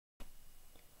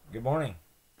Good morning.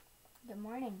 Good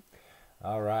morning.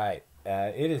 All right.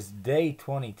 It is day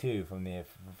 22 from the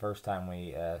first time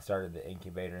we started the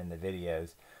incubator in the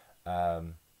videos.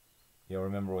 Um, you'll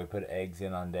remember we put eggs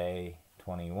in on day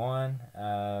 21,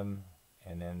 and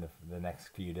then the next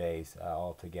few days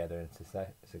all together in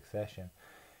succession.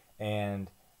 And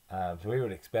so we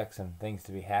would expect some things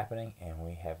to be happening, and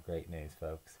we have great news,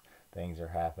 folks. Things are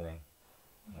happening.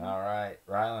 All right,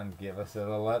 Ryland, give us a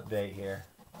little update here.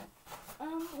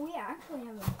 We actually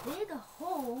have a big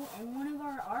hole in one of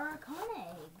our Araucana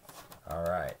eggs. All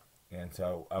right, and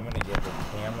so I'm going to get the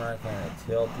camera kind of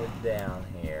tilted down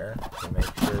here to make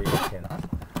sure you can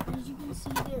As you can see,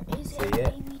 there is see a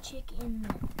it. baby chick in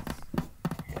this.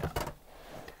 Yeah.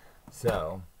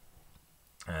 So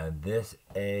this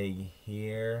egg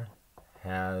here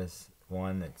has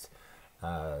one that's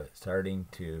starting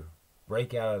to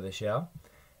break out of the shell.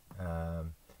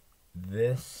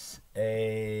 This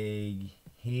egg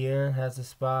here has a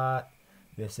spot.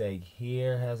 This egg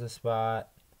here has a spot.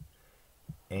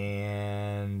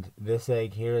 And this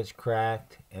egg here is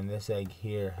cracked. And this egg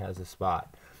here has a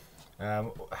spot.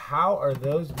 How are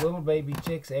those little baby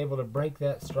chicks able to break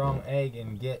that strong egg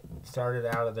and get started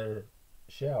out of their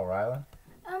shell, Rylan?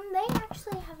 They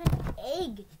actually have an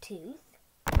egg tooth.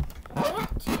 That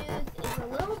tooth is a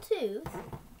little tooth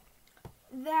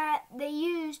that they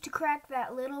use to crack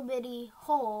that little bitty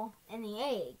hole in the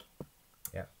egg.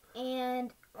 Yeah.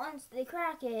 And once they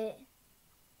crack it,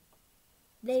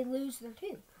 they lose their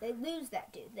tooth. They lose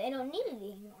that tooth. They don't need it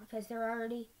anymore because they've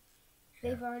already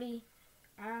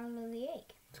out of the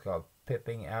egg. It's called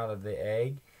pipping out of the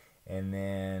egg, and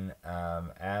then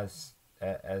as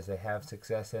they have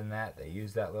success in that, they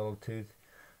use that little tooth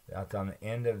that's on the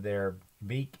end of their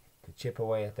beak to chip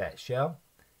away at that shell,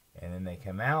 and then they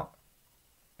come out,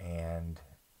 and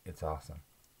it's awesome.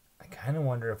 I kind of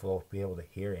wonder if we'll be able to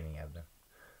hear any of them.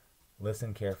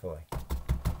 Listen carefully.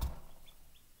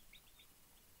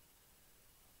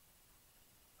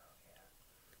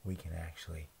 We can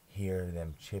actually hear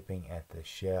them chipping at the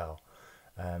shell.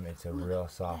 It's a real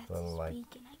soft little, like,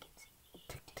 tick,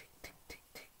 tick, tick, tick,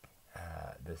 tick.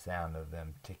 The sound of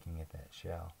them ticking at that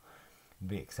shell. It'd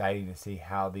be exciting to see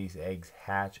how these eggs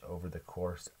hatch over the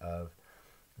course of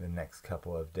the next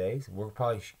couple of days. We'll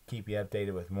probably keep you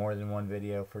updated with more than one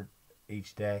video for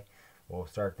each day. We'll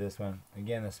start this one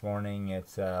again this morning.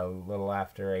 It's a little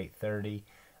after 8:30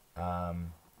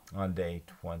 on day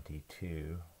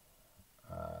 22.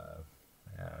 I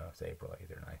don't know, it's April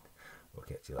 8th or 9th. We'll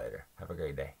catch you later. Have a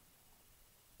great day.